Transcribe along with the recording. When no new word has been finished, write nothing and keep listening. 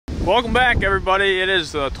Welcome back, everybody. It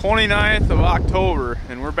is the 29th of October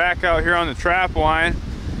and we're back out here on the trap line,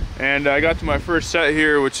 and I got to my first set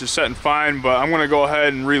here, which is setting fine, but I'm going to go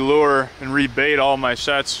ahead and re-lure and rebait all my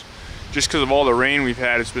sets just because of all the rain we've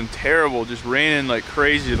had. It's been terrible, just raining like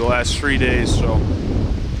crazy the last 3 days. So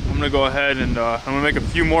I'm going to go ahead and I'm going to make a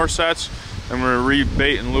few more sets and we're going to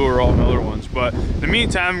rebait and lure all my other ones. But in the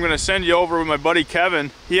meantime, I'm going to send you over with my buddy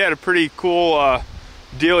Kevin. He had a pretty cool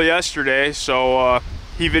deal yesterday, so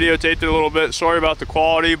he videotaped it a little bit. Sorry about the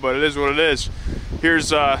quality, but it is what it is. Here's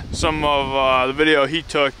some of the video he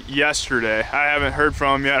took yesterday. I haven't heard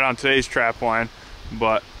from him yet on today's trap line,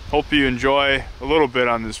 but hope you enjoy a little bit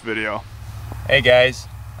on this video. Hey guys,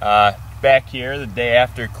 back here the day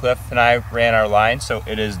after Cliff and I ran our line, so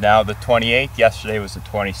it is now the 28th. Yesterday was the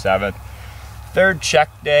 27th. Third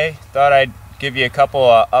check day. Thought I'd give you a couple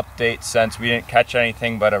of updates since we didn't catch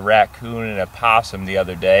anything but a raccoon and a possum the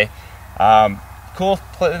other day. Cool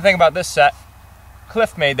thing about this set,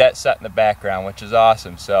 Cliff made that set in the background, which is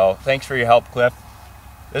awesome. So thanks for your help, Cliff.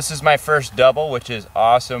 This is my first double, which is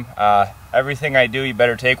awesome. Everything I do, you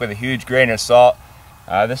better take with a huge grain of salt.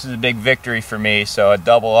 This is a big victory for me. So a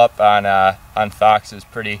double up on Fox is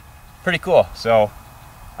pretty cool. So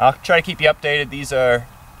I'll try to keep you updated. These are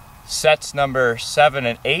sets number 7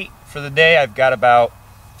 and 8 for the day. I've got about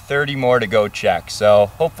 30 more to go check. So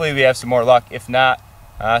hopefully we have some more luck. If not,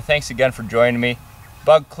 thanks again for joining me.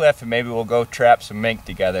 Bug Cliff and maybe we'll go trap some mink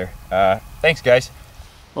together. Thanks guys.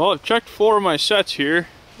 Well, I've checked 4 of my sets here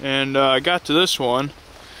and I got to this one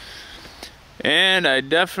and I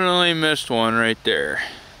definitely missed one right there.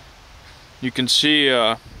 You can see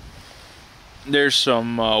there's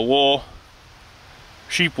some wool,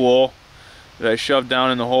 sheep wool, that I shoved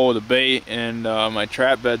down in the hole with a bait, and my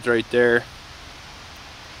trap bed's right there.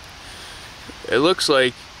 It looks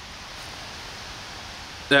like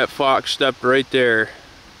that fox stepped right there.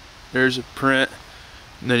 There's a print,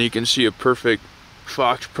 and then you can see a perfect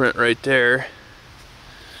fox print right there.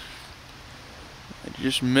 I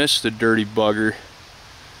just missed the dirty bugger.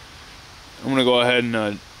 I'm gonna go ahead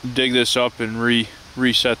and dig this up and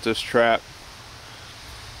reset this trap.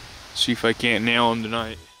 See if I can't nail him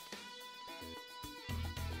tonight.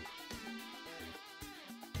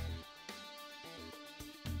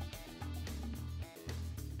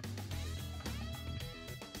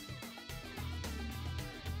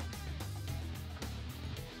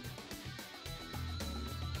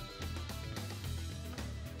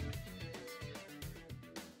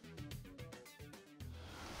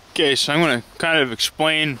 Okay, so I'm going to kind of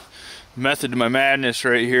explain the method to my madness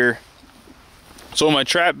right here. So my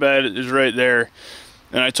trap bed is right there,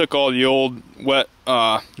 and I took all the old wet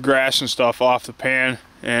grass and stuff off the pan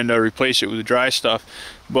and replaced it with the dry stuff.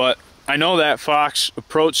 But I know that fox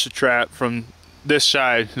approached the trap from this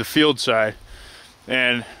side, the field side,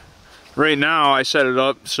 and right now I set it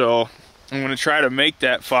up so I'm going to try to make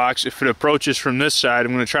that fox, if it approaches from this side,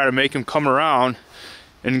 I'm going to try to make him come around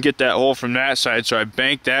and get that hole from that side. So I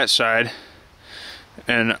banked that side,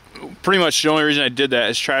 and pretty much the only reason I did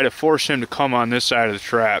that is try to force him to come on this side of the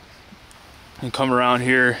trap and come around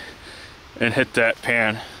here and hit that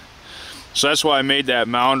pan. So that's why I made that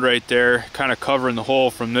mound right there, kind of covering the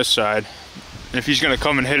hole from this side. And if he's going to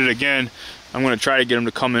come and hit it again, I'm going to try to get him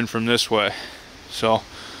to come in from this way. So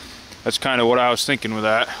that's kind of what I was thinking with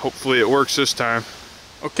that. Hopefully it works this time.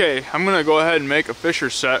 Okay, I'm going to go ahead and make a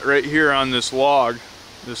fisher set right here on this log,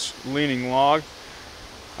 this leaning log.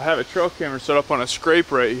 I have a trail camera set up on a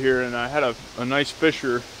scrape right here, and I had a nice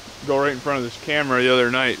fisher go right in front of this camera the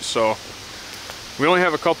other night. So we only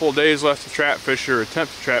have a couple of days left to trap fisher, or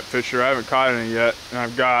attempt to trap fisher. I haven't caught any yet, and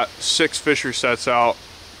I've got 6 fisher sets out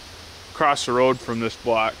across the road from this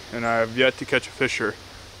block, and I have yet to catch a fisher.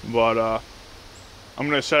 But I'm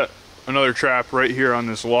going to set another trap right here on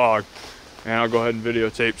this log, and I'll go ahead and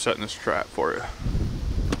videotape setting this trap for you.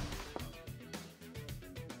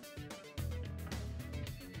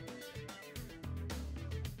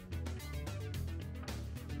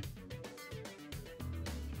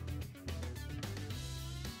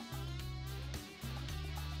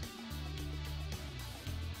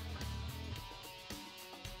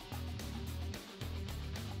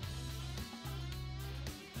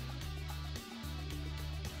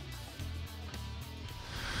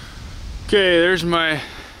 Okay, there's my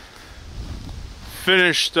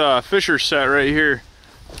finished fisher set right here.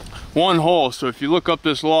 One hole, so if you look up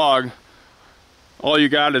this log, all you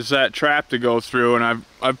got is that trap to go through, and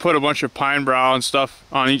I've put a bunch of pine bough and stuff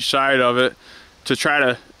on each side of it to try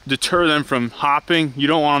to deter them from hopping. You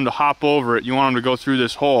don't want them to hop over it, you want them to go through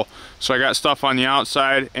this hole. So I got stuff on the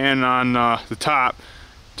outside and on the top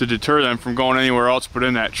to deter them from going anywhere else but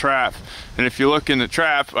in that trap. And if you look in the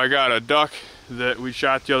trap, I got a duck that we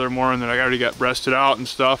shot the other morning that I already got breasted out and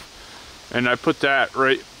stuff, and I put that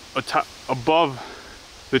right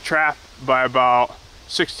above the trap by about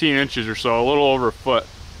 16 inches or so, a little over a foot.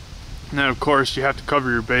 And then of course you have to cover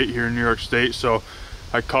your bait here in New York State, so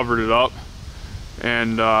I covered it up.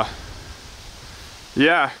 And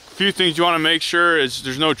yeah, a few things you want to make sure is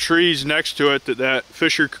there's no trees next to it that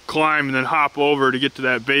fisher could climb and then hop over to get to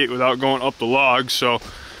that bait without going up the log. So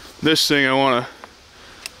this thing I'm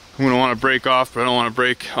gonna want to break off, but I don't want to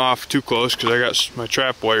break off too close because I got my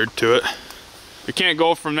trap wired to it. You can't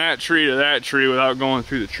go from that tree to that tree without going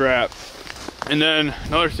through the trap. And then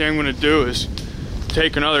another thing I'm gonna do is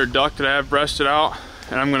take another duck that I have breasted out,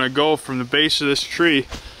 and I'm gonna go from the base of this tree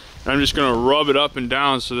and I'm just gonna rub it up and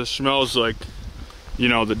down so this smells like, you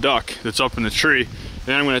know, the duck that's up in the tree.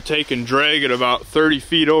 And I'm gonna take and drag it about 30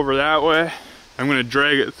 feet over that way. I'm gonna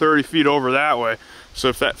drag it 30 feet over that way. So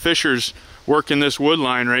if that fisher's working this wood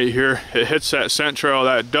line right here, it hits that scent trail of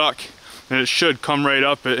that duck, and it should come right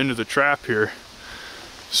up into the trap here.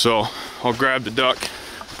 So I'll grab the duck.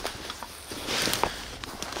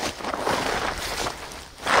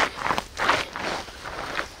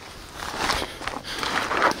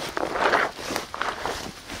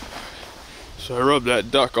 So I rubbed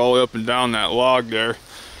that duck all the way up and down that log there.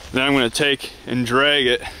 Then I'm going to take and drag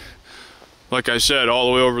it, like I said, all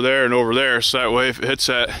the way over there and over there, so that way if it hits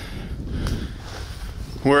that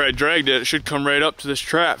where I dragged it, it should come right up to this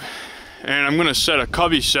trap. And I'm going to set a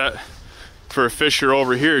cubby set for a fisher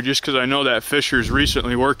over here, just because I know that fisher's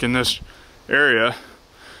recently working this area.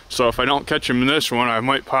 So if I don't catch him in this one, I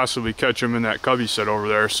might possibly catch him in that cubby set over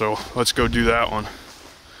there. So let's go do that one.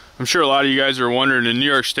 I'm sure a lot of you guys are wondering, in New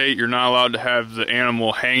York State, you're not allowed to have the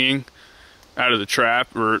animal hanging out of the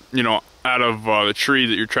trap, or, you know, out of the tree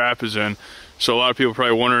that your trap is in. So a lot of people are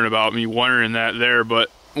probably wondering about me wiring that there,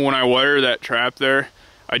 but when I wire that trap there,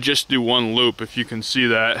 I just do one loop. If you can see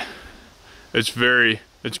that, it's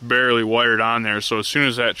barely wired on there. So as soon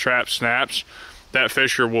as that trap snaps, that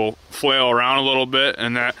fisher will flail around a little bit,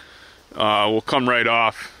 and that will come right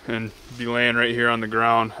off and be laying right here on the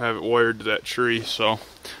ground, have it wired to that tree. So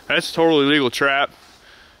that's a totally legal trap.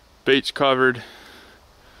 Bait's covered.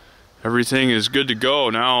 Everything is good to go.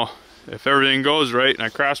 Now, if everything goes right and I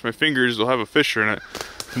cross my fingers, they'll have a fisher in it.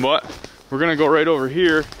 But we're gonna go right over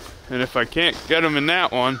here, and if I can't get them in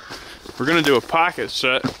that one, we're gonna do a pocket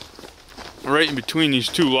set right in between these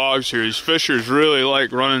two logs here. These fishers really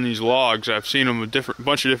like running these logs. I've seen them a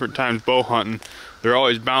bunch of different times bow hunting. They're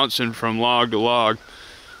always bouncing from log to log.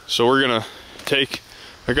 So we're gonna take,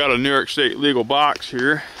 I got a New York State legal box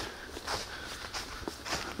here,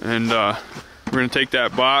 and we're gonna take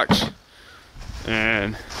that box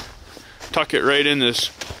and tuck it right in this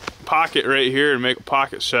pocket right here and make a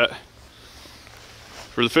pocket set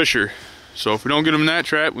for the fisher. So if we don't get them in that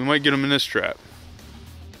trap, we might get them in this trap.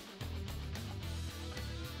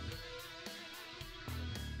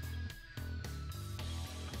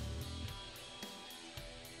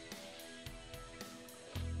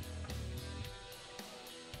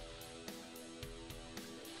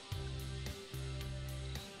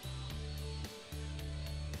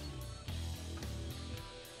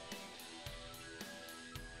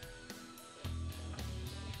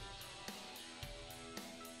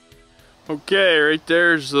 Okay, right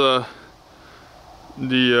there's okay,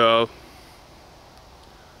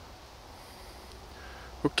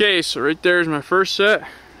 so right there's my first set,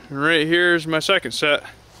 and right here's my second set.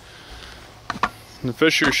 And the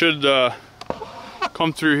fisher should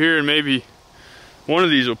come through here, and maybe one of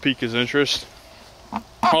these will pique his interest.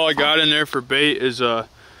 All I got in there for bait is a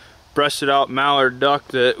breasted out mallard duck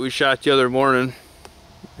that we shot the other morning,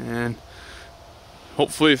 and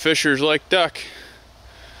hopefully fishers like duck.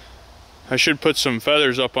 I should put some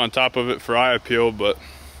feathers up on top of it for eye appeal, but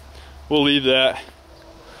we'll leave that.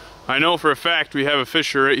 I know for a fact we have a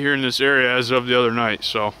fisher right here in this area as of the other night,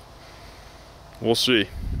 so we'll see.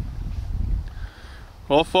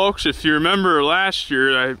 Well, folks, if you remember last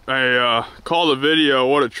year, I called a video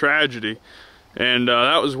 "What a Tragedy," and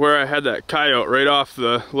that was where I had that coyote right off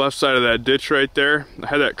the left side of that ditch right there. I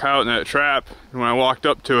had that coyote in that trap, and when I walked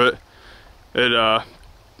up to it, it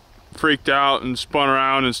freaked out and spun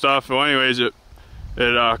around and stuff. Well, anyways, it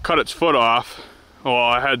cut its foot off. Well,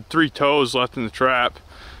 I had 3 toes left in the trap,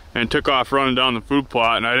 and took off running down the food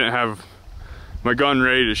plot, and I didn't have my gun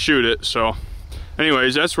ready to shoot it. So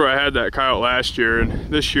anyways, that's where I had that coyote last year,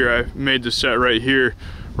 and this year I made the set right here,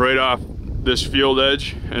 right off this field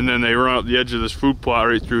edge, and then they run up the edge of this food plot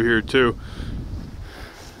right through here too.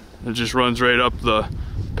 It just runs right up the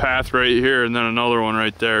path right here, and then another one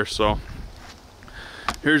right there. So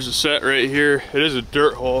Here's the set right here. It is a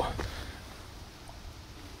dirt hole.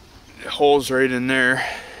 The hole's right in there.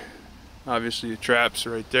 Obviously the trap's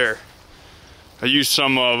right there. I used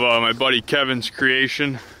some of my buddy Kevin's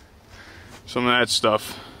creation. Some of that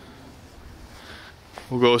stuff.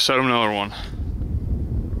 We'll go set him another one.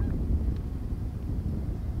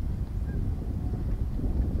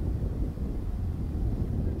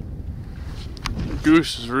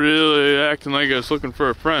 Goose is really acting like it's looking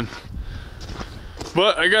for a friend.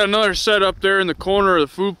 But I got another set up there in the corner of the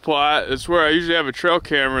food plot. It's where I usually have a trail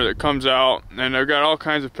camera that comes out, and I've got all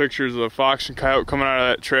kinds of pictures of the fox and coyote coming out of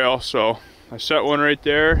that trail. So I set one right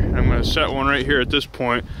there, and I'm going to set one right here at this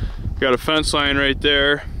point. Got a fence line right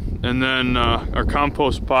there, and then our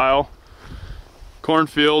compost pile,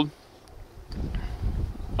 cornfield,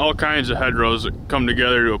 all kinds of hedgerows that come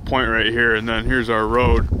together to a point right here, and then here's our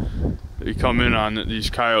road that you come in on that these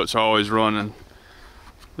coyotes are always running.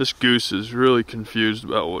 This goose is really confused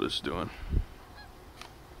about what it's doing.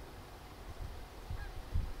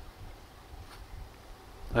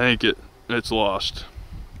 I think it's lost.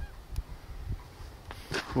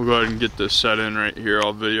 We'll go ahead and get this set in right here.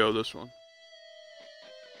 I'll video this one.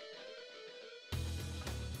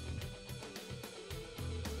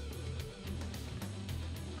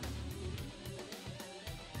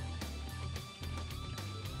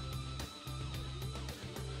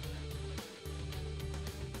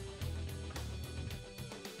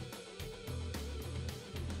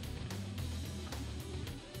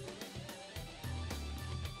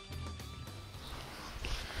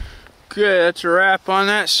 Okay, that's a wrap on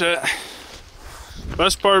that set.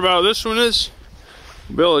 Best part about this one is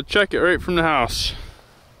we'll be able to check it right from the house.